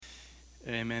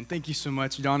Amen. Thank you so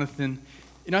much, Jonathan.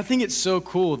 I think it's so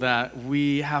cool that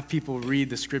we have people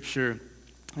read the scripture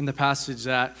in the passage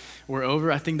that we're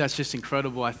over. I think that's just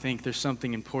incredible. I think there's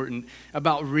something important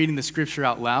about reading the scripture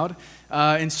out loud.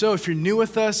 And so if you're new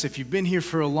with us, if you've been here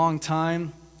for a long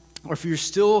time, or if you're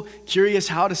still curious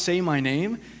how to say my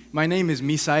name is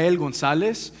Misael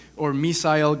Gonzalez, or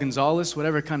Misael Gonzalez,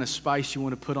 whatever kind of spice you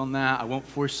want to put on that. I won't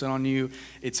force it on you.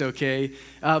 It's okay.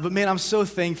 But man, I'm so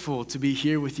thankful to be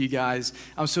here with you guys.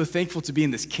 I'm so thankful to be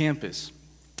in this campus.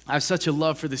 I have such a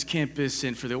love for this campus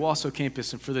and for the Owasso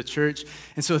campus and for the church.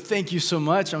 And so thank you so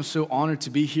much. I'm so honored to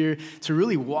be here to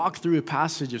really walk through a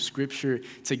passage of scripture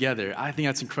together. I think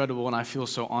that's incredible and I feel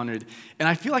so honored. And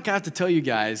I feel like I have to tell you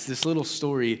guys this little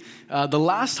story. The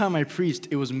last time I preached,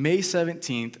 it was May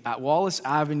 17th at Wallace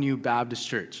Avenue Baptist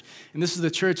Church. And this is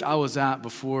the church I was at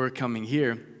before coming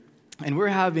here. And we're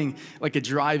having like a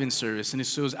drive-in service. And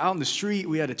so it was out in the street.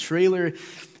 We had a trailer.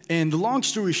 And the long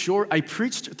story short, I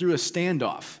preached through a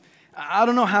standoff. I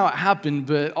don't know how it happened,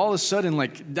 but all of a sudden,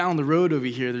 like down the road over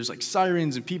here, there's like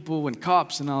sirens and people and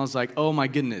cops, and I was like, oh my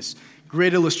goodness,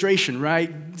 great illustration,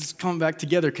 right? It's coming back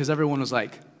together because everyone was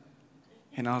like,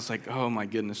 and I was like, oh my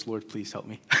goodness, Lord, please help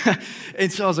me.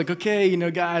 And so I was like, okay,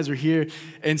 guys, we're here.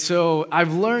 And so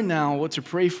I've learned now what to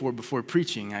pray for before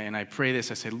preaching, and I pray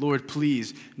this. I say, Lord,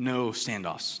 please, no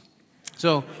standoffs.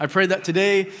 So I prayed that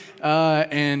today,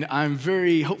 and I'm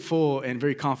very hopeful and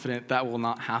very confident that will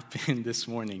not happen this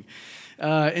morning.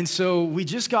 And so we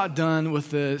just got done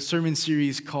with the sermon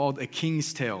series called A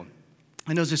King's Tale.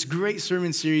 And it was this great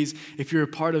sermon series, if you're a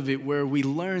part of it, where we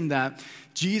learned that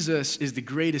Jesus is the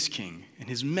greatest king, and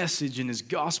his message and his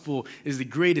gospel is the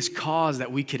greatest cause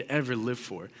that we could ever live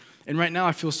for. And right now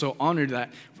I feel so honored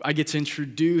that I get to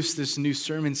introduce this new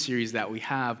sermon series that we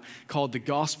have called The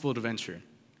Gospel Adventure.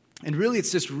 And really,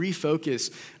 it's this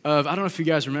refocus of, I don't know if you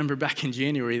guys remember back in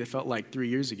January, that felt like 3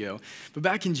 years ago, but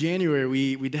back in January,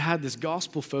 we had this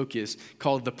gospel focus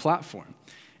called The Platform.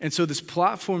 And so this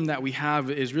platform that we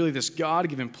have is really this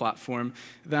God-given platform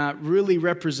that really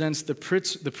represents the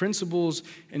principles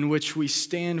in which we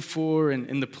stand for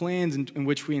and the plans in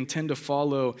which we intend to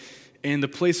follow in the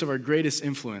place of our greatest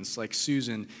influence, like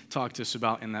Susan talked to us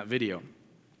about in that video.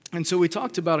 And so we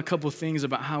talked about a couple of things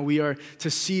about how we are to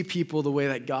see people the way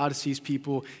that God sees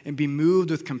people and be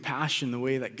moved with compassion the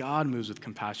way that God moves with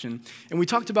compassion. And we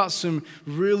talked about some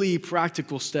really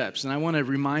practical steps. And I want to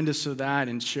remind us of that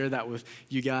and share that with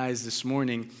you guys this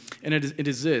morning. And it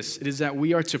is this. It is that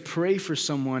we are to pray for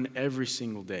someone every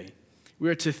single day. We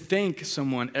are to thank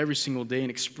someone every single day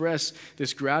and express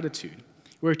this gratitude.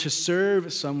 We're to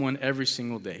serve someone every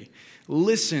single day,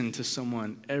 listen to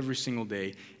someone every single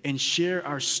day, and share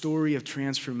our story of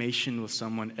transformation with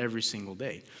someone every single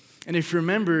day. And if you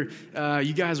remember,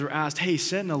 you guys were asked, hey,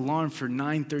 set an alarm for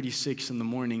 9:36 in the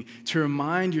morning to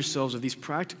remind yourselves of these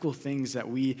practical things that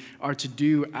we are to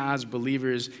do as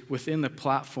believers within the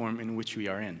platform in which we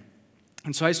are in.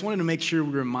 And so I just wanted to make sure we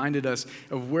reminded us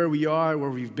of where we are, where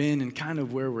we've been, and kind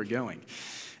of where we're going.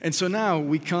 And so now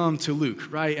we come to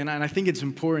Luke, right? And I think it's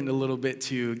important a little bit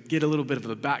to get a little bit of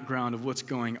the background of what's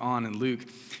going on in Luke.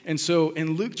 And so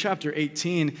in Luke chapter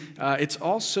 18,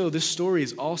 this story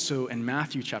is also in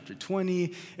Matthew chapter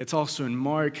 20. It's also in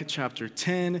Mark chapter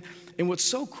 10. And what's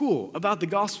so cool about the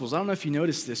Gospels, I don't know if you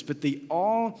noticed this, but they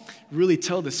all really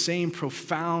tell the same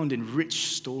profound and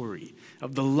rich story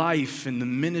of the life and the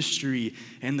ministry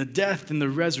and the death and the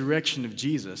resurrection of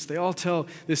Jesus. They all tell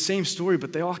the same story,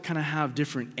 but they all kind of have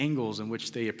different angles in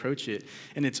which they approach it.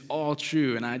 And it's all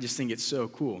true, and I just think it's so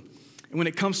cool. And when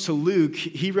it comes to Luke,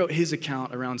 he wrote his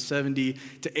account around 70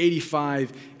 to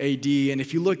 85 AD. And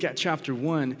if you look at chapter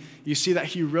 1, you see that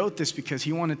he wrote this because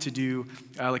he wanted to do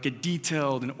like a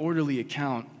detailed and orderly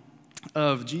account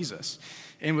of Jesus.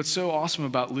 And what's so awesome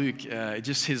about Luke,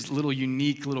 just his little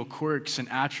unique little quirks and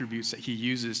attributes that he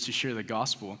uses to share the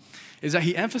gospel, is that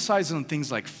he emphasizes on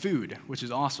things like food, which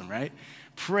is awesome, right?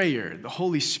 Prayer, the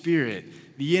Holy Spirit,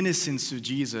 the innocence of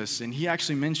Jesus, and he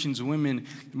actually mentions women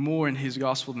more in his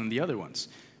gospel than the other ones.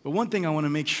 But one thing I want to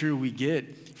make sure we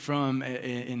get from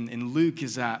in Luke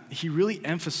is that he really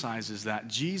emphasizes that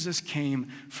Jesus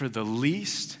came for the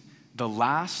least, the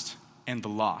last, and the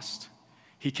lost.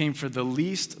 He came for the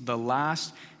least, the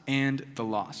last, and the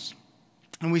lost.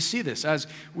 And we see this as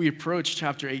we approach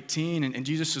chapter 18, and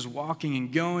Jesus is walking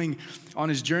and going on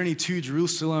his journey to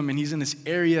Jerusalem, and he's in this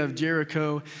area of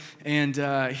Jericho, and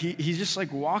he's just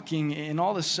like walking, and all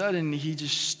of a sudden he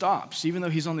just stops. Even though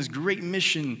he's on this great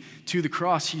mission to the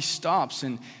cross, he stops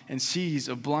and sees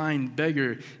a blind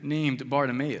beggar named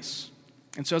Bartimaeus.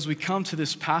 And so as we come to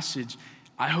this passage,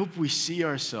 I hope we see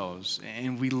ourselves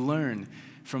and we learn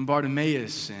from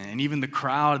Bartimaeus and even the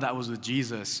crowd that was with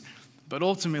Jesus. But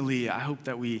ultimately, I hope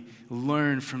that we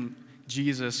learn from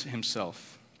Jesus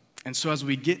himself. And so as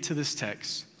we get to this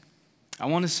text, I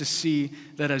want us to see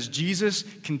that as Jesus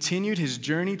continued his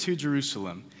journey to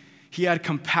Jerusalem, he had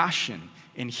compassion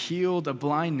and healed a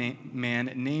blind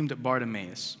man named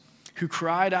Bartimaeus, who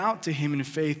cried out to him in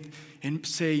faith and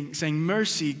saying,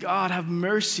 "Mercy, God, have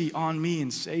mercy on me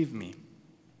and save me."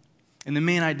 And the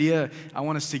main idea I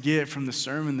want us to get from the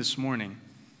sermon this morning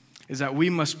is that we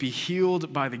must be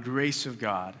healed by the grace of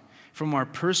God from our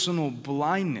personal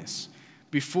blindness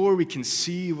before we can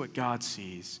see what God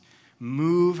sees,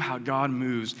 move how God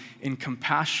moves in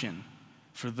compassion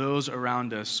for those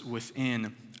around us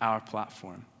within our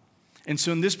platform. And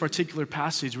so in this particular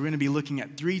passage, we're going to be looking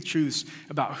at 3 truths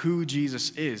about who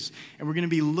Jesus is. And we're going to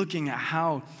be looking at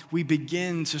how we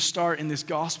begin to start in this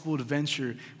gospel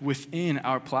adventure within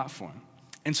our platform.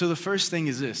 And so the first thing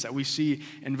is this, that we see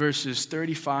in verses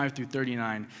 35 through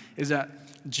 39, is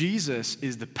that Jesus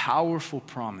is the powerful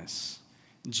promise.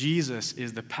 Jesus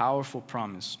is the powerful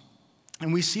promise.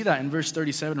 And we see that in verse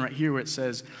 37 right here where it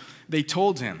says, they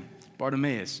told him,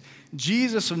 Bartimaeus,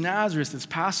 Jesus of Nazareth is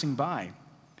passing by.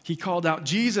 He called out,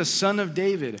 "Jesus, son of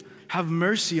David, have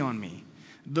mercy on me."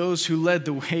 Those who led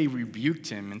the way rebuked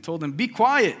him and told him, "Be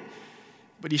quiet."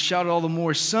 But he shouted all the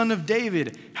more, "Son of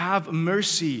David, have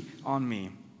mercy on me."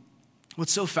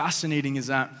 What's so fascinating is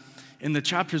that in the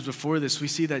chapters before this, we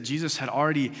see that Jesus had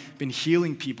already been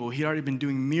healing people. He had already been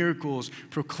doing miracles,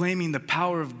 proclaiming the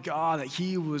power of God, that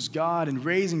he was God, and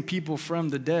raising people from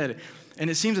the dead. And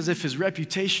it seems as if his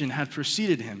reputation had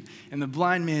preceded him. And the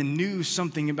blind man knew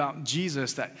something about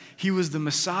Jesus, that he was the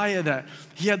Messiah, that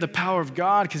he had the power of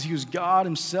God because he was God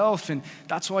himself. And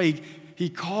that's why he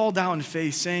called out in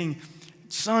faith saying,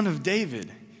 "Son of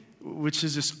David," which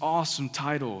is this awesome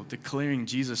title declaring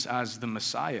Jesus as the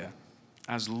Messiah,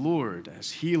 as Lord,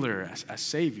 as healer, as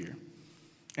Savior.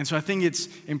 And so I think it's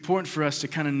important for us to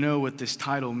kind of know what this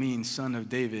title means, Son of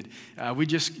David. We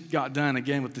just got done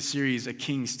again with the series, A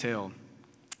King's Tale.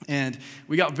 And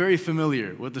we got very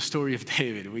familiar with the story of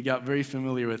David. We got very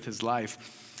familiar with his life.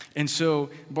 And so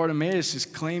Bartimaeus is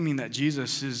claiming that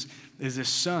Jesus is the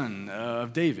son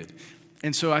of David.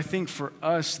 And so I think for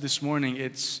us this morning,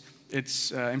 it's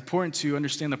important to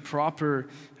understand the proper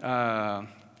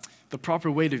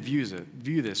way to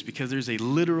view this, because there's a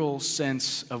literal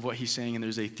sense of what he's saying and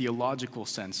there's a theological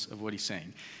sense of what he's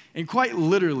saying. And quite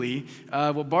literally,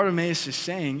 what Bartimaeus is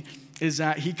saying is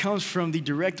that he comes from the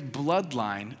direct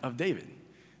bloodline of David.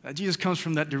 That Jesus comes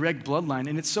from that direct bloodline.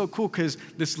 And it's so cool because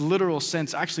this literal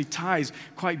sense actually ties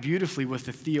quite beautifully with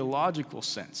the theological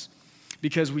sense.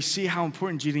 Because we see how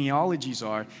important genealogies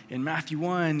are in Matthew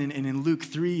 1 and in Luke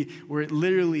 3, where it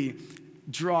literally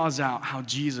draws out how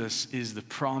Jesus is the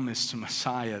promised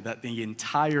Messiah that the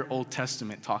entire Old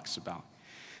Testament talks about.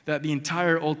 That the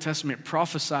entire Old Testament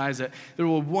prophesies that there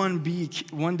will one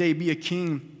day be a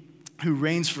king who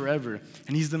reigns forever,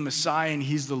 and he's the Messiah and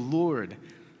he's the Lord.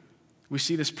 We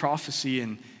see this prophecy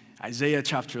in Isaiah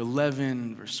chapter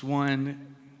 11, verse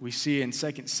 1. We see it in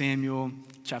 2 Samuel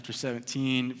chapter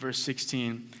 17, verse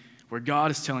 16, where God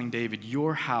is telling David,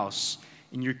 "Your house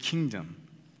and your kingdom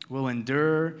will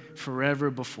endure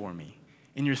forever before me,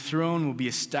 and your throne will be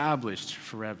established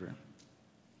forever."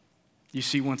 You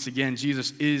see, once again,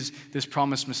 Jesus is this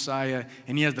promised Messiah,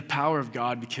 and he has the power of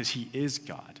God because he is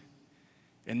God.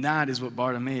 And that is what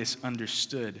Bartimaeus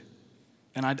understood.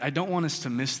 And I don't want us to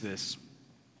miss this,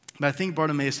 but I think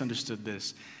Bartimaeus understood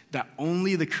this, that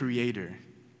only the Creator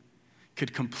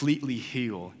could completely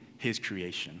heal his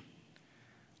creation.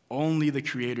 Only the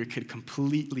Creator could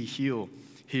completely heal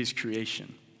his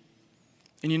creation.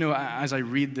 And you know, as I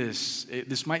read this,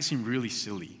 this might seem really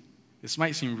silly.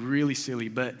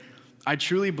 But I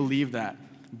truly believe that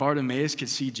Bartimaeus could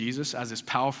see Jesus as this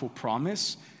powerful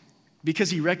promise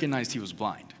because he recognized he was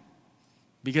blind.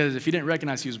 Because if he didn't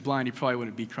recognize he was blind, he probably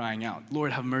wouldn't be crying out,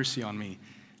 "Lord, have mercy on me.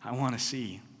 I want to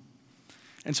see."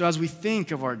 And so as we think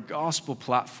of our gospel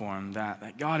platform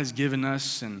that God has given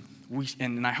us, and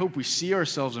I hope we see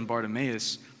ourselves in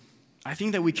Bartimaeus, I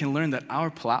think that we can learn that our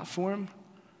platform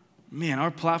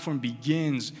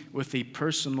begins with a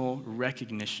personal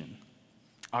recognition.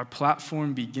 Our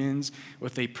platform begins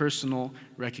with a personal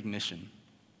recognition.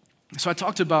 So I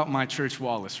talked about my church,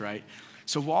 Wallace, right?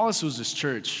 So Wallace was this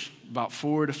church about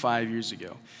 4 to 5 years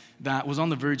ago that was on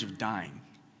the verge of dying.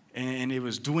 And it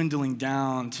was dwindling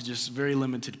down to just very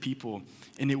limited people.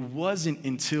 And it wasn't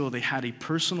until they had a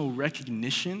personal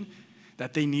recognition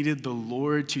that they needed the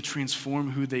Lord to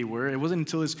transform who they were. It wasn't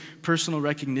until this personal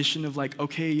recognition of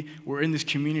okay, we're in this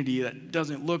community that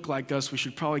doesn't look like us, we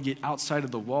should probably get outside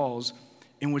of the walls.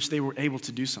 in which they were able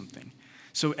to do something.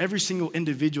 So every single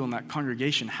individual in that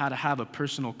congregation had to have a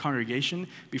personal congregation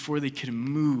before they could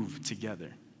move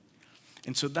together.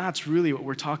 And so that's really what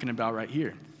we're talking about right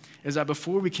here, is that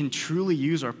before we can truly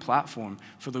use our platform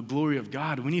for the glory of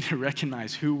God, we need to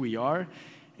recognize who we are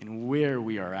and where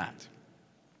we are at.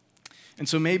 And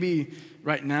so maybe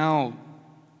right now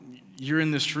you're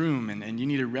in this room and you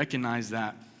need to recognize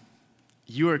that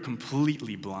you are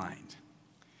completely blind.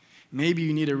 Maybe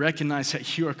you need to recognize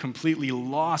that you are completely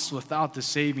lost without the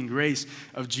saving grace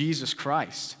of Jesus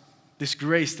Christ. This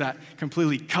grace that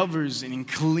completely covers and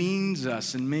cleans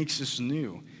us and makes us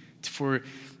new for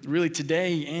really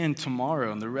today and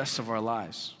tomorrow and the rest of our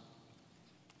lives.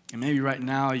 And maybe right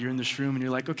now you're in this room and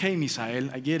you're like, okay,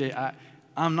 Misael, I get it.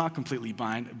 I'm not completely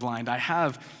blind. I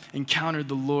have encountered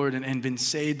the Lord and been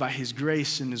saved by his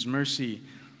grace and his mercy.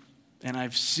 And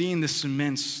I've seen this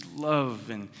immense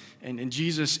love, and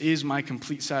Jesus is my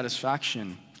complete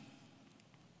satisfaction.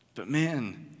 But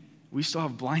man, we still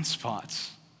have blind spots.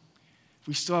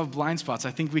 We still have blind spots.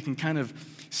 I think we can kind of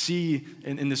see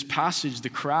in this passage the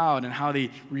crowd and how they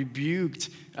rebuked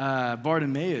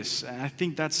Bartimaeus. And I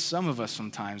think that's some of us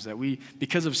sometimes, that we,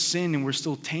 because of sin and we're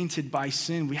still tainted by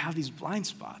sin, we have these blind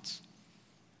spots.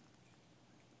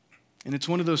 And it's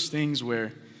one of those things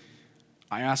where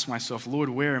I ask myself, Lord,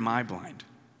 where am I blind?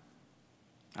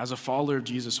 As a follower of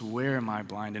Jesus, where am I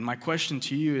blind? And my question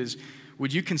to you is,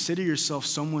 would you consider yourself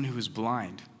someone who is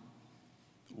blind?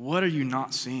 What are you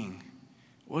not seeing?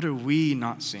 What are we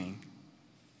not seeing?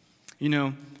 You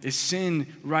know, is sin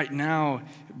right now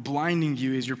blinding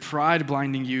you? Is your pride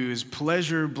blinding you? Is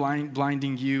pleasure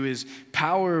blinding you? Is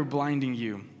power blinding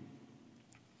you?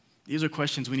 These are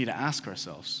questions we need to ask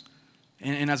ourselves.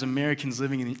 And as Americans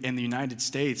living in the United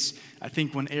States, I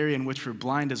think one area in which we're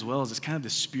blind as well is it's kind of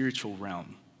the spiritual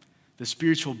realm, the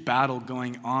spiritual battle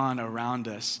going on around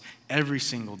us every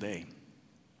single day.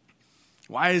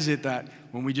 Why is it that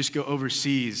when we just go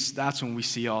overseas, that's when we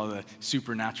see all the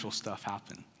supernatural stuff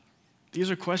happen? These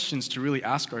are questions to really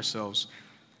ask ourselves,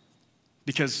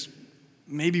 because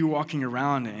maybe we're walking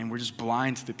around and we're just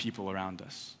blind to the people around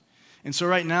us. And so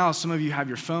right now, some of you have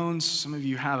your phones, some of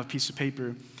you have a piece of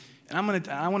paper. And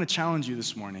I want to challenge you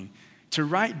this morning to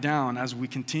write down, as we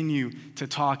continue to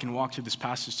talk and walk through this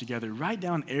passage together, write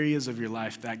down areas of your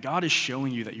life that God is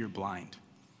showing you that you're blind.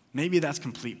 Maybe that's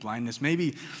complete blindness.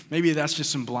 Maybe that's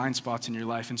just some blind spots in your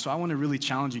life. And so I want to really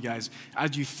challenge you guys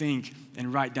as you think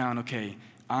and write down, okay,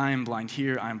 I'm blind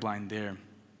here, I'm blind there.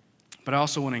 But I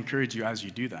also want to encourage you as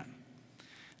you do that.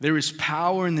 There is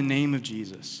power in the name of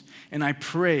Jesus. And I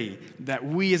pray that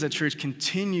we as a church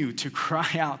continue to cry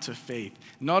out to faith,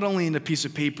 not only in a piece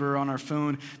of paper or on our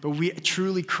phone, but we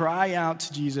truly cry out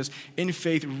to Jesus in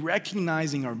faith,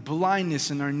 recognizing our blindness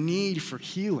and our need for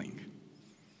healing.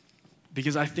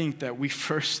 Because I think that we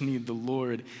first need the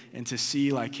Lord and to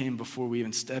see like him before we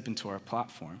even step into our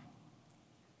platform.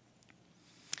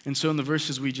 And so in the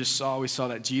verses we saw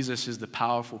that Jesus is the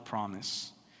powerful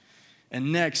promise.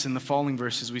 And next, in the following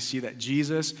verses, we see that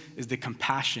Jesus is the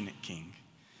compassionate King.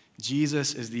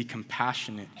 Jesus is the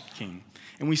compassionate King.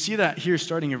 And we see that here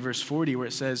starting in verse 40, where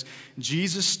it says,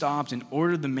 Jesus stopped and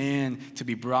ordered the man to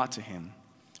be brought to him.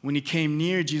 When he came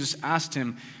near, Jesus asked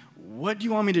him, "What do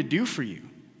you want me to do for you?"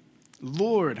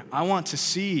 "Lord, I want to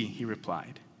see," he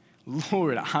replied.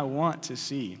 "Lord, I want to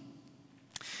see."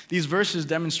 These verses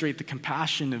demonstrate the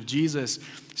compassion of Jesus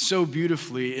so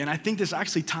beautifully, and I think this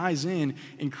actually ties in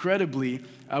incredibly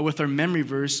with our memory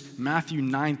verse, Matthew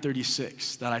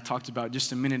 9:36, that I talked about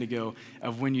just a minute ago,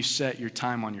 of when you set your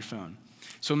time on your phone.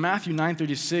 So Matthew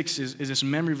 9:36 is this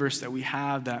memory verse that we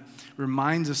have that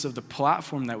reminds us of the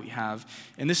platform that we have,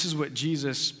 and this is what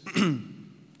Jesus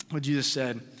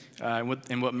said,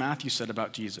 and what Matthew said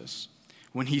about Jesus.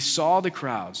 When Jesus saw the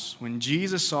crowds,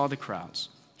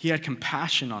 he had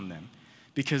compassion on them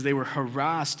because they were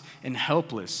harassed and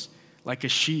helpless like a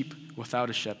sheep without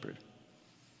a shepherd.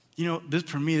 You know,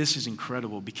 for me, this is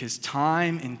incredible because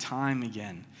time and time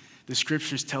again, the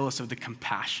scriptures tell us of the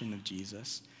compassion of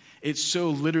Jesus. It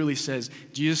so literally says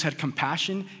Jesus had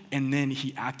compassion and then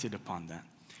he acted upon that.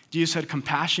 Jesus had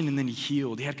compassion and then he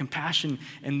healed. He had compassion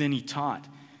and then he taught.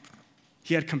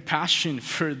 He had compassion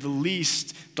for the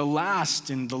least, the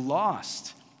last, and the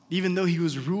lost. Even though he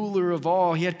was ruler of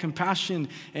all, he had compassion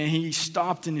and he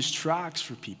stopped in his tracks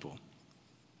for people.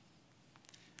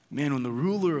 Man, when the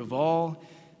ruler of all,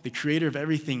 the creator of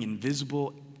everything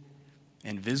invisible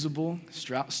and visible,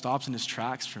 stops in his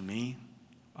tracks for me,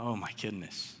 oh my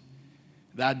goodness.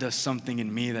 that does something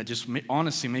in me that just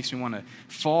honestly makes me want to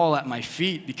fall at my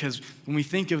feet, because when we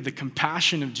think of the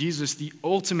compassion of Jesus, the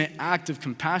ultimate act of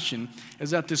compassion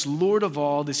is that this Lord of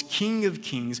all, this King of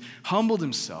kings, humbled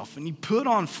himself and he put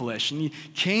on flesh and he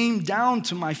came down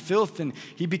to my filth and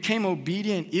he became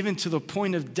obedient even to the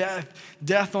point of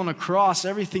death on a cross,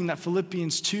 everything that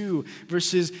Philippians 2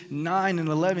 verses 9 and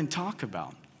 11 talk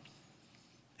about.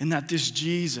 And that this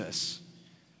Jesus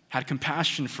had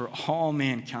compassion for all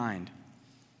mankind,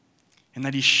 and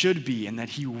that he should be and that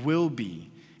he will be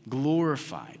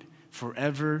glorified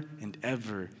forever and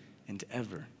ever and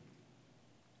ever.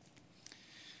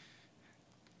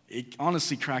 It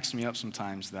honestly cracks me up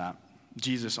sometimes that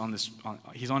Jesus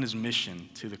he's on his mission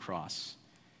to the cross,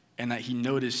 and that he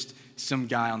noticed some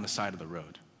guy on the side of the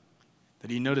road,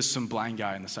 that he noticed some blind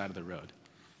guy on the side of the road.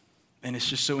 And it's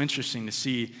just so interesting to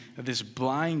see that this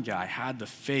blind guy had the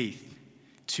faith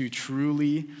to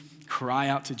truly cry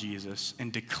out to Jesus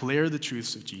and declare the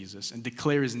truths of Jesus and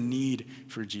declare his need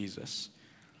for Jesus.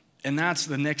 And that's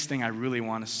the next thing I really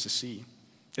want us to see,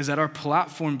 is that our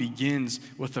platform begins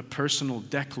with a personal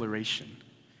declaration.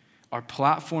 Our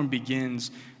platform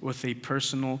begins with a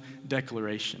personal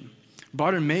declaration.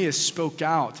 Bartimaeus spoke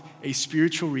out a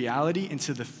spiritual reality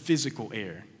into the physical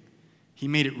air. He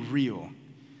made it real,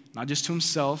 not just to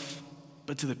himself,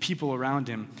 but to the people around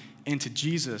him and to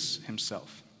Jesus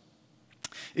himself.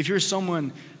 If you're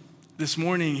someone this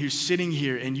morning who's sitting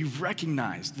here and you've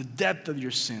recognized the depth of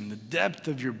your sin, the depth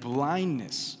of your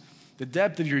blindness, the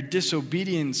depth of your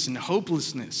disobedience and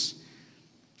hopelessness,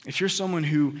 if you're someone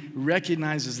who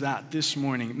recognizes that this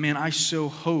morning, man, I so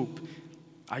hope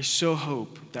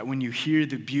that when you hear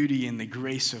the beauty and the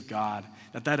grace of God,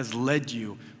 that has led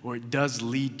you, or it does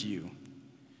lead you,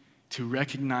 to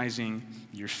recognizing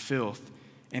your filth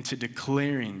and to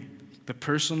declaring the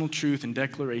personal truth and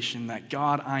declaration that,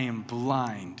 God, I am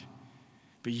blind,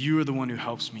 but you are the one who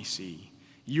helps me see.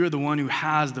 You are the one who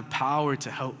has the power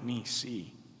to help me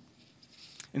see.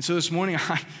 And so this morning,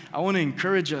 I want to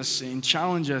encourage us and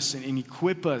challenge us and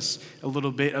equip us a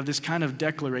little bit of this kind of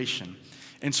declaration.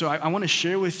 And so I want to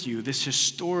share with you this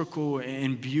historical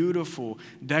and beautiful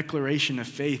declaration of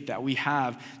faith that we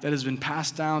have, that has been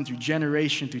passed down through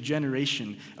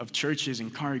generation of churches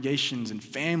and congregations and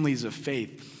families of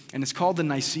faith. And it's called the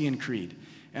Nicene Creed.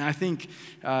 And I think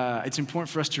it's important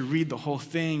for us to read the whole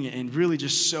thing and really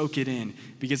just soak it in,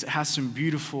 because it has some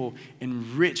beautiful and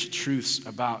rich truths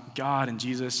about God and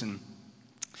Jesus and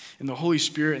the Holy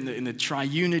Spirit and the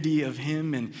triunity of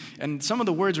him. And some of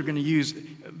the words we're going to use,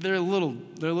 they're a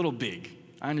little big.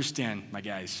 I understand, my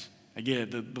guys. I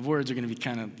get it. The words are going to be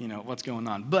kind of, what's going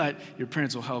on. But your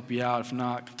parents will help you out. If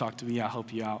not, talk to me. I'll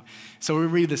help you out. So we'll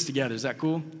read this together. Is that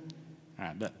cool? All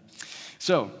right, bet.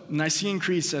 So, Nicene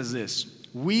Creed says this: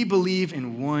 we believe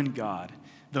in one God,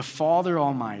 the Father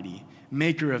Almighty,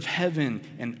 maker of heaven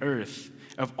and earth,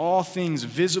 of all things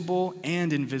visible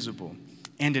and invisible,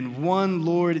 and in one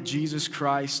Lord Jesus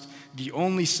Christ, the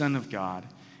only Son of God,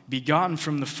 begotten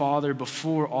from the Father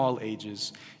before all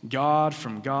ages, God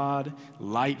from God,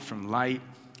 light from light,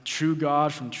 true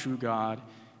God from true God,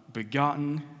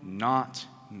 begotten, not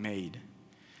made,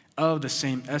 of the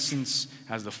same essence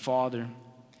as the Father.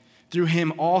 Through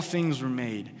him all things were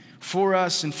made. For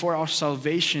us and for our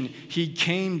salvation, he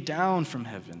came down from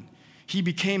heaven. He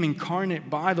became incarnate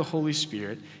by the Holy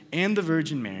Spirit and the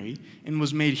Virgin Mary and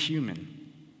was made human.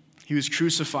 He was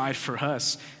crucified for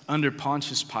us under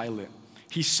Pontius Pilate.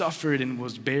 He suffered and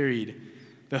was buried.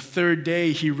 The third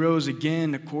day he rose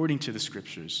again according to the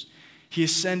Scriptures. He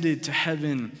ascended to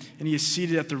heaven and he is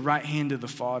seated at the right hand of the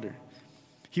Father.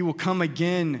 He will come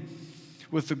again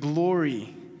with the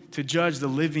glory to judge the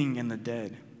living and the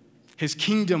dead. His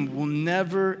kingdom will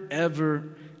never,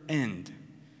 ever end.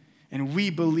 And we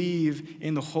believe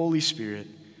in the Holy Spirit,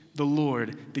 the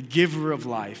Lord, the giver of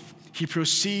life. He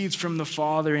proceeds from the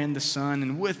Father and the Son,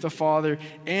 and with the Father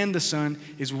and the Son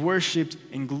is worshiped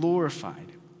and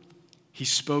glorified. He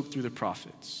spoke through the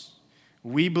prophets.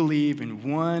 We believe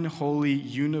in one holy,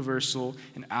 universal,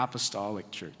 and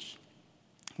apostolic church.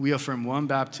 We affirm one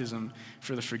baptism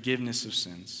for the forgiveness of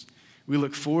sins. We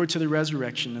look forward to the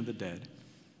resurrection of the dead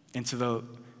and to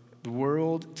the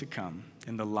world to come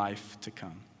and the life to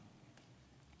come.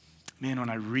 Man, when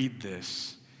I read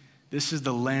this is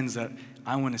the lens that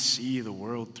I want to see the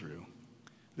world through.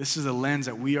 This is the lens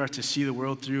that we are to see the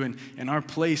world through and our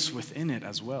place within it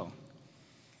as well.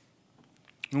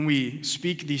 When we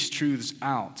speak these truths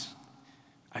out,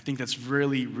 I think that's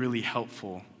really, really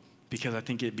helpful, because I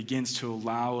think it begins to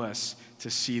allow us to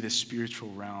see the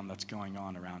spiritual realm that's going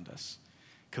on around us,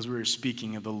 because we're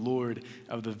speaking of the Lord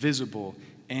of the visible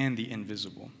and the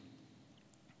invisible.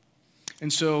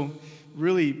 And so,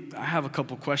 really, I have a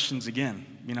couple questions again.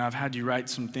 I've had you write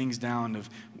some things down of,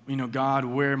 God,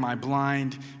 where am I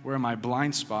blind? Where are my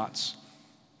blind spots?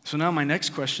 So now my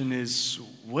next question is,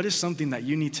 what is something that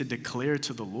you need to declare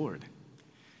to the Lord?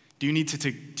 Do you need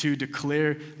to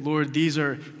declare, Lord, these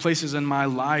are places in my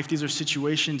life, these are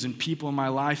situations and people in my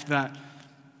life that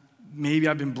maybe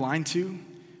I've been blind to?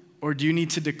 Or do you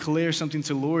need to declare something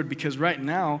to the Lord? Because right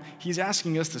now, he's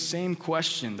asking us the same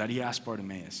question that he asked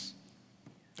Bartimaeus.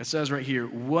 It says right here,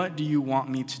 what do you want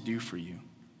me to do for you?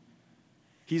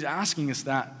 He's asking us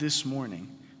that this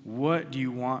morning. What do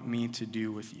you want me to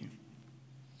do with you?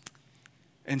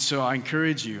 And so I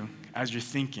encourage you, as you're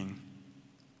thinking,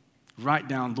 write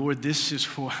down, Lord, this is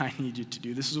what I need you to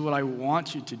do. This is what I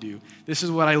want you to do. This is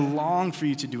what I long for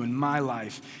you to do in my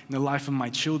life, in the life of my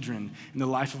children, in the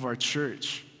life of our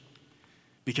church.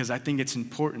 Because I think it's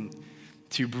important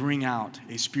to bring out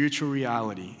a spiritual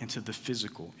reality into the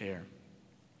physical air.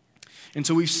 And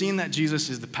so we've seen that Jesus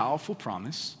is the powerful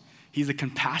promise. He's a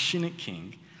compassionate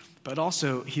king, but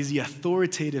also he's the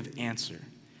authoritative answer.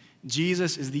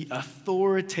 Jesus is the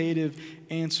authoritative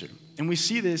answer. And we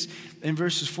see this in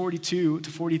verses 42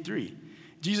 to 43.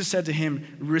 Jesus said to him,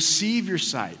 receive your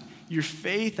sight. Your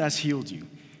faith has healed you.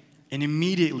 And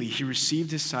immediately he received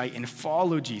his sight and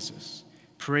followed Jesus,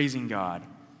 praising God.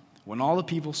 When all the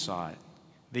people saw it,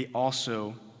 they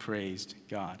also praised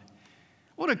God.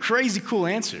 What a crazy cool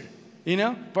answer.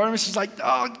 Bartimaeus is like,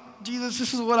 oh, Jesus,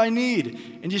 this is what I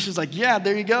need. And Jesus is like, yeah,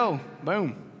 there you go.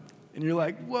 Boom. And you're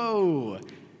like, whoa.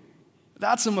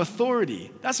 That's some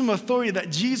authority. That's some authority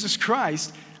that Jesus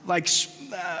Christ, spoke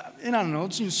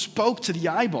to the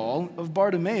eyeball of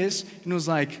Bartimaeus and was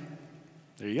like,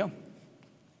 there you go.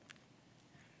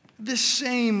 This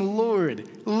same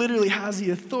Lord literally has the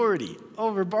authority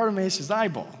over Bartimaeus'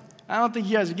 eyeball. I don't think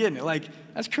you guys are getting it.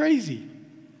 That's crazy.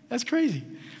 That's crazy.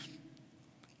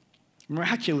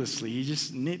 Miraculously, he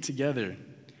just knit together.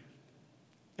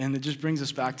 And it just brings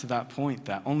us back to that point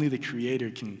that only the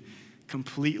Creator can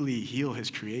completely heal his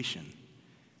creation.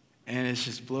 And it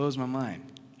just blows my mind.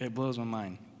 It blows my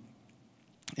mind.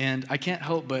 And I can't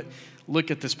help but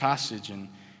look at this passage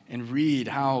and read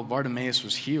how Bartimaeus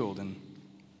was healed. And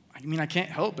I can't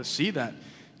help but see that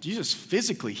Jesus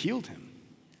physically healed him.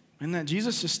 And that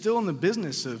Jesus is still in the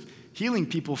business of healing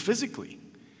people physically.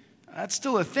 That's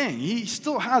still a thing. He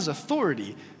still has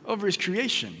authority over his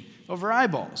creation, over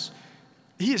eyeballs.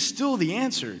 He is still the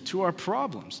answer to our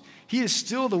problems. He is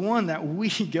still the one that we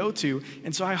go to.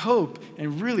 And so I hope,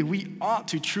 and really we ought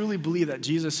to truly believe that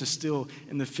Jesus is still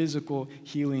in the physical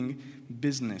healing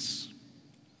business.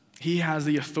 He has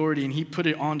the authority and he put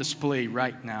it on display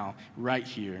right now, right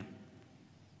here.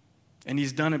 And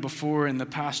he's done it before in the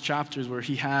past chapters where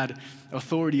he had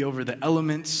authority over the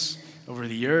elements, over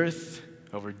the earth,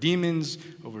 over demons,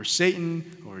 over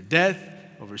Satan, over death,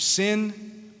 over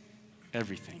sin,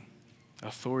 everything.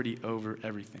 Authority over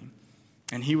everything.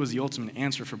 And he was the ultimate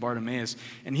answer for Bartimaeus,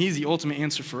 and he's the ultimate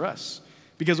answer for us.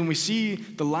 Because when we see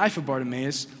the life of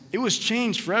Bartimaeus, it was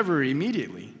changed forever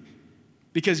immediately.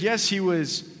 Because yes, he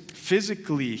was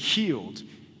physically healed,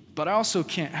 but I also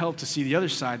can't help to see the other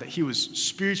side, that he was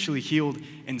spiritually healed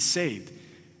and saved.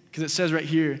 Because it says right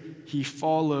here, he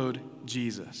followed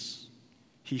Jesus.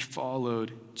 He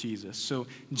followed Jesus. So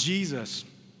Jesus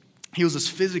heals us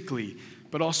physically,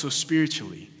 but also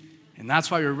spiritually. And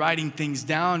that's why we're writing things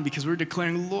down, because we're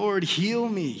declaring, Lord, heal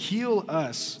me, heal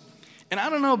us. And I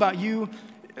don't know about you,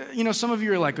 some of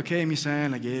you are like, okay,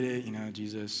 Misan, I get it,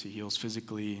 Jesus, he heals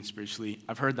physically and spiritually.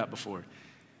 I've heard that before.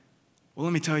 Well,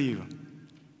 let me tell you,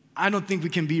 I don't think we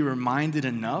can be reminded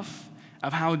enough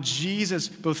of how Jesus,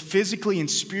 both physically and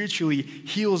spiritually,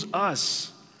 heals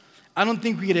us. I don't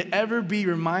think we could ever be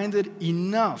reminded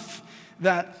enough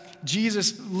that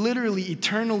Jesus literally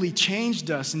eternally changed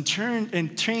us and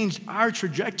changed our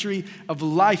trajectory of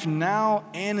life now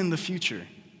and in the future.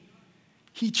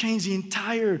 He changed the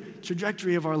entire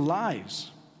trajectory of our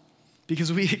lives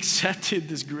because we accepted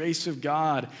this grace of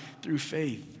God through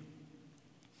faith.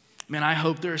 Man, I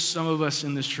hope there are some of us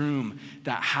in this room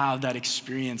that have that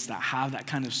experience, that have that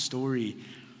kind of story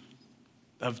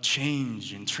of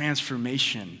change and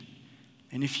transformation.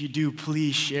 And if you do,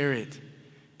 please share it.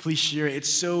 Please share it. It's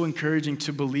so encouraging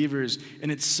to believers,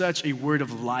 and it's such a word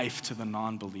of life to the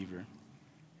non-believer.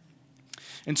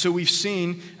 And so we've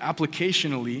seen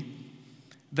applicationally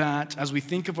that as we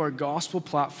think of our gospel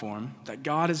platform that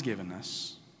God has given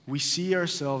us, we see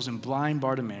ourselves in blind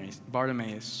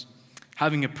Bartimaeus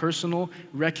having a personal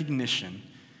recognition,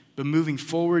 but moving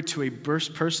forward to a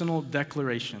personal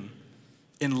declaration.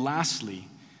 And lastly,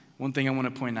 one thing I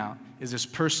want to point out is this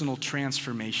personal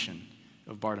transformation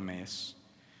of Bartimaeus.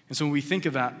 And so when we think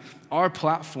of that, our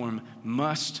platform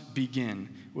must begin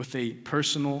with a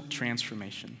personal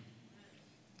transformation.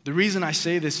 The reason I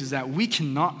say this is that we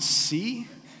cannot see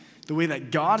the way that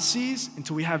God sees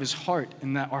until we have his heart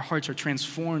and that our hearts are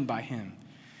transformed by him.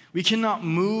 We cannot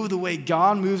move the way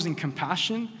God moves in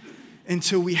compassion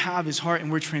until we have his heart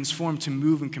and we're transformed to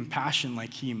move in compassion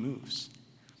like he moves.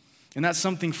 And that's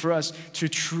something for us to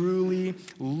truly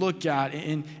look at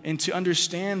and to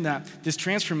understand that this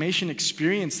transformation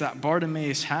experience that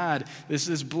Bartimaeus had,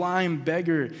 this blind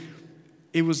beggar,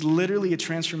 it was literally a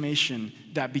transformation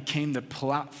that became the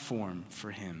platform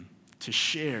for him to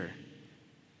share.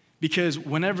 Because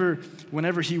whenever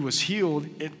he was healed,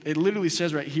 it literally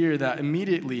says right here that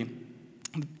immediately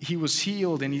he was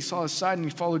healed and he saw his side and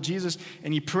he followed Jesus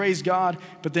and he praised God.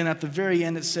 But then at the very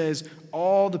end it says,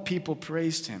 all the people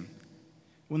praised him.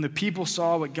 When the people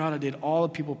saw what God did, all the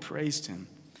people praised him.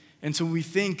 And so when we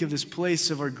think of this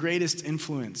place of our greatest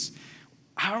influence,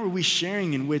 how are we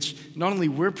sharing in which not only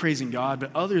we're praising God, but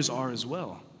others are as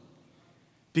well?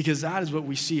 Because that is what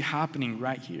we see happening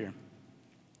right here.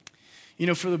 You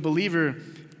know, for the believer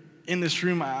in this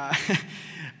room, I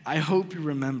hope you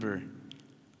remember,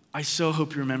 I so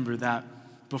hope you remember that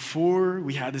before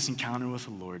we had this encounter with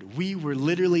the Lord, we were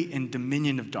literally in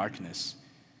dominion of darkness.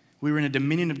 We were in a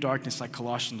dominion of darkness like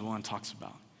Colossians 1 talks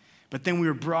about. But then we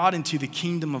were brought into the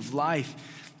kingdom of life,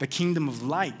 the kingdom of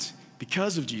light,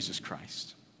 because of Jesus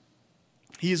Christ.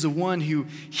 He is the one who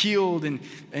healed and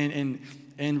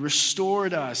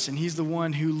restored us. And he's the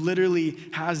one who literally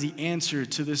has the answer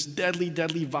to this deadly,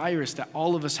 deadly virus that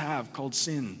all of us have called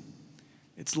sin.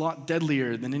 It's a lot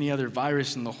deadlier than any other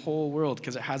virus in the whole world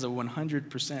because it has a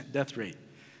 100% death rate.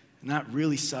 And that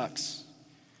really sucks.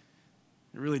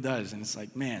 It really does. And it's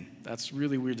like, man, that's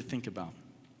really weird to think about.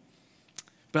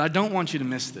 But I don't want you to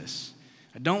miss this.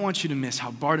 I don't want you to miss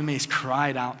how Bartimaeus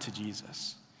cried out to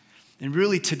Jesus. And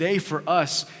really today for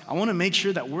us, I want to make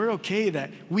sure that we're okay, that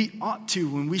we ought to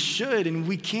and we should and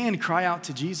we can cry out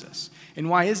to Jesus. And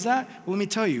why is that? Well, let me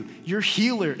tell you, your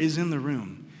healer is in the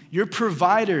room. Your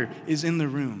provider is in the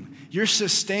room. Your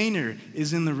sustainer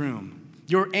is in the room.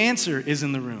 Your answer is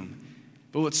in the room.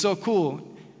 But what's so cool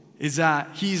is that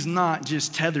he's not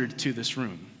just tethered to this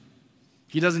room.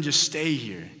 He doesn't just stay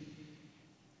here.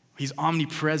 He's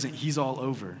omnipresent. He's all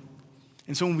over.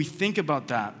 And so when we think about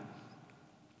that,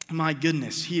 my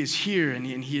goodness, he is here and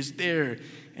he is there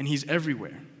and he's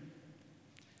everywhere.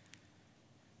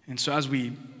 And so as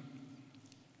we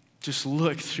just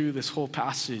look through this whole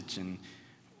passage and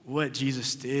what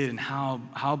Jesus did and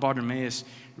how Bartimaeus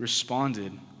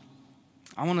responded,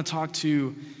 I want to talk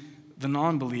to the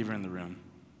non-believer in the room.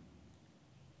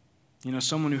 You know,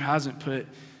 someone who hasn't put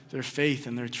their faith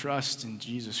and their trust in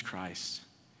Jesus Christ.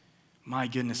 My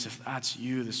goodness, if that's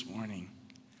you this morning,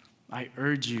 I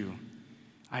urge you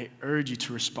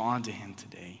to respond to him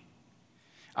today.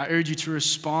 I urge you to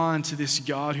respond to this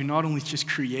God who not only just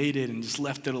created and just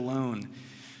left it alone,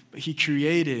 but he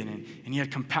created and he had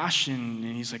compassion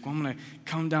and he's like, well, I'm going to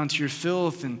come down to your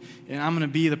filth and I'm going to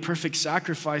be the perfect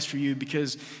sacrifice for you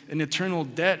because an eternal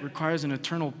debt requires an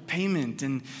eternal payment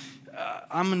and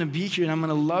I'm going to be here and I'm going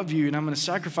to love you and I'm going to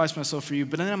sacrifice myself for you,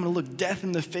 but then I'm going to look death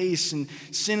in the face and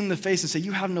sin in the face and say,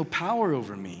 you have no power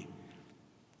over me.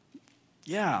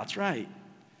 Yeah, that's right.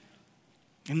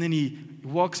 And then he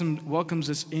welcomes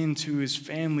us into his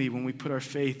family when we put our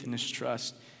faith and his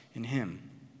trust in him.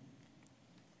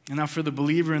 And now for the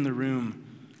believer in the room,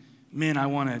 man, I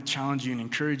want to challenge you and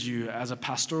encourage you as a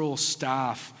pastoral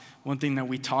staff. One thing that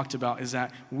we talked about is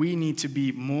that we need to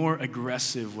be more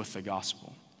aggressive with the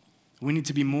gospel. We need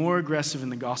to be more aggressive in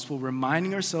the gospel,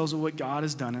 reminding ourselves of what God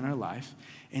has done in our life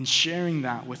and sharing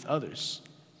that with others.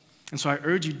 And so I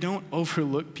urge you, don't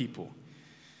overlook people.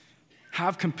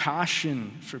 Have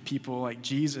compassion for people like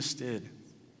Jesus did.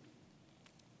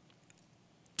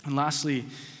 And lastly,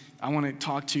 I want to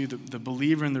talk to the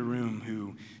believer in the room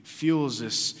who feels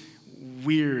this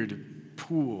weird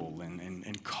pull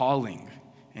and calling,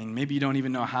 and maybe you don't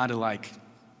even know how to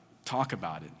talk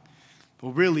about it. But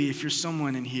really, if you're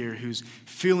someone in here who's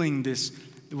feeling this,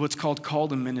 what's called call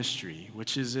to ministry,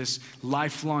 which is this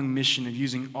lifelong mission of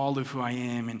using all of who I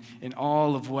am and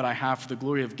all of what I have for the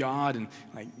glory of God and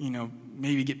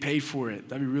maybe get paid for it.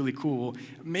 That'd be really cool.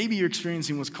 Maybe you're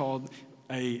experiencing what's called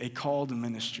a call to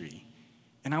ministry.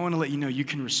 And I want to let you know you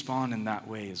can respond in that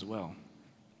way as well.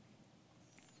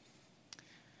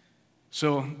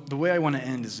 So the way I want to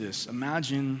end is this.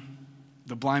 Imagine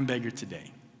the blind beggar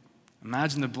today.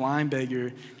 Imagine the blind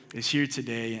beggar is here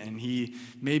today and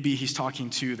maybe he's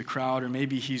talking to the crowd or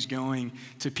maybe he's going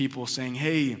to people saying,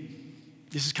 hey,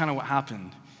 this is kind of what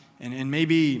happened. And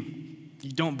maybe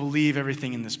you don't believe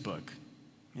everything in this book.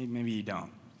 Maybe you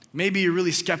don't. Maybe you're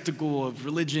really skeptical of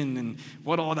religion and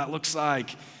what all that looks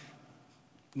like.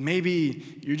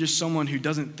 Maybe you're just someone who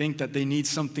doesn't think that they need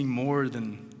something more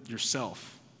than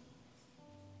yourself.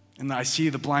 And I see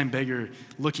the blind beggar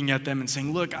looking at them and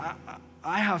saying, look,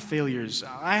 I have failures.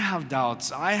 I have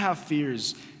doubts. I have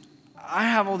fears. I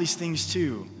have all these things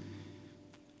too.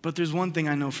 But there's one thing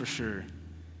I know for sure.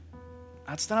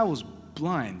 That's that I was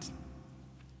blind,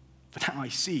 but now I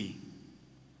see.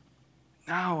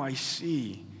 Now I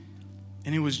see.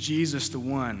 And it was Jesus, the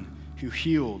one who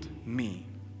healed me.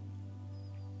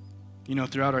 You know,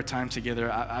 throughout our time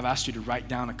together, I've asked you to write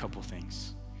down a couple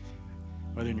things,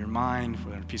 whether in your mind,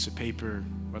 whether on a piece of paper,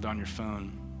 whether on your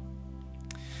phone.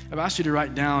 I've asked you to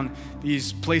write down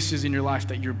these places in your life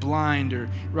that you're blind, or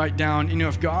write down, you know,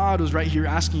 if God was right here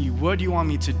asking you, what do you want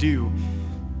me to do?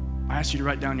 I asked you to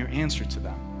write down your answer to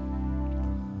that.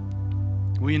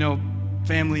 Well, you know,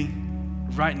 family,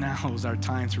 right now is our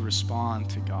time to respond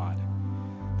to God.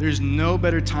 There's no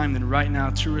better time than right now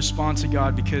to respond to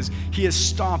God, because he has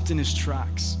stopped in his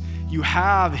tracks. You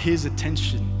have his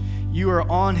attention. You are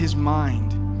on his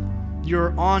mind.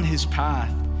 You're on his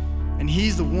path. And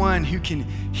he's the one who can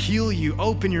heal you,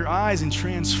 open your eyes, and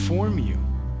transform you.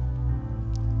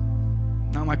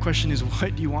 Now my question is,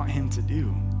 what do you want him to do?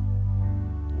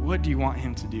 What do you want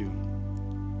him to do?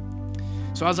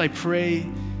 So as I pray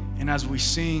and as we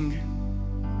sing,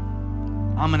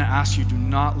 I'm going to ask you, do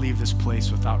not leave this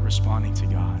place without responding to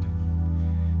God.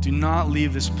 Do not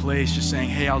leave this place just saying,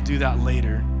 hey, I'll do that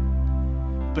later.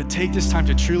 But take this time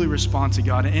to truly respond to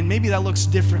God. And maybe that looks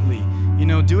differently. You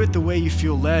know, do it the way you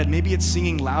feel led. Maybe it's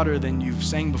singing louder than you've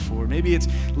sang before. Maybe it's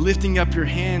lifting up your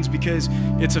hands because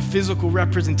it's a physical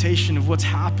representation of what's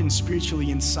happened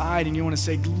spiritually inside. And you want to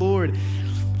say, Lord,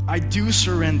 I do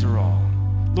surrender all.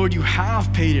 Lord, you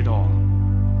have paid it all.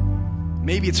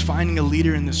 Maybe it's finding a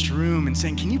leader in this room and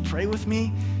saying, can you pray with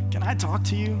me? Can I talk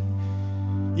to you?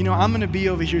 You know, I'm going to be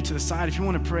over here to the side. If you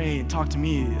want to pray and talk to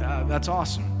me, that's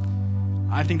awesome.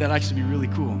 I think that'd actually be really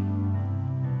cool.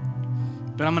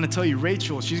 But I'm going to tell you,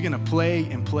 Rachel, she's going to play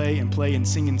and play and play and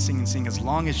sing and sing and sing as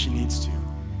long as she needs to.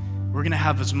 We're going to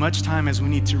have as much time as we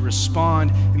need to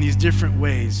respond in these different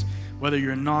ways, whether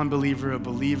you're a non-believer, a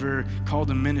believer, called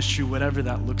to ministry, whatever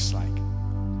that looks like.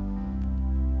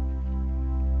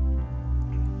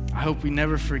 I hope we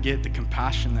never forget the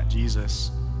compassion that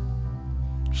Jesus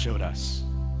showed us.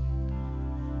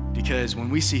 Because when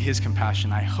we see his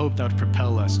compassion, I hope that would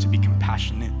propel us to be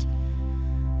compassionate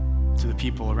to the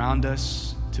people around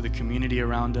us, to the community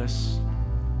around us,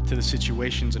 to the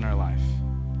situations in our life.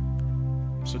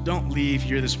 So don't leave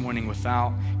here this morning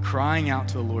without crying out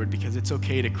to the Lord, because it's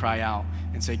okay to cry out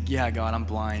and say, yeah, God, I'm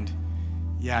blind.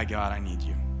 Yeah, God, I need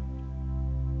you.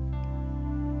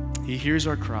 He hears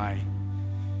our cry.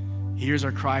 He hears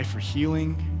our cry for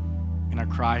healing and our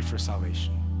cry for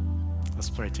salvation. Let's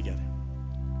pray together.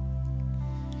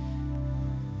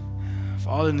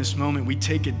 Father, in this moment, we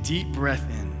take a deep breath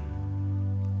in,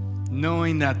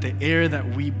 knowing that the air that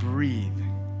we breathe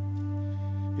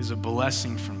is a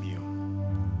blessing from you.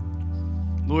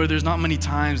 Lord, there's not many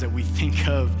times that we think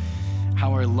of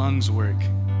how our lungs work,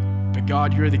 but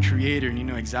God, you're the creator and you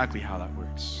know exactly how that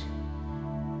works.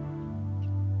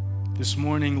 This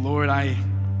morning, Lord, I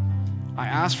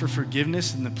ask for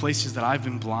forgiveness in the places that I've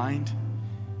been blind.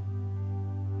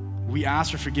 We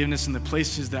ask for forgiveness in the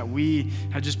places that we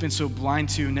have just been so blind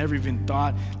to and never even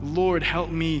thought, Lord, help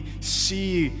me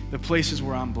see the places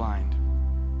where I'm blind.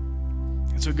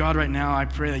 And so God, right now, I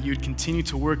pray that you would continue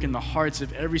to work in the hearts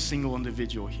of every single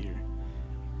individual here.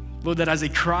 Lord, that as they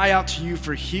cry out to you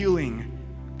for healing,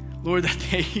 Lord, that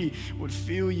they would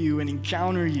feel you and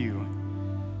encounter you.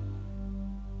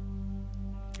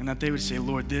 And that they would say,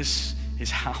 Lord, this is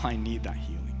how I need that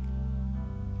healing.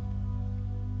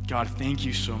 God, thank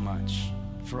you so much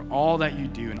for all that you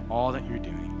do and all that you're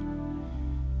doing.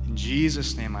 In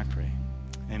Jesus' name I pray,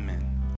 amen.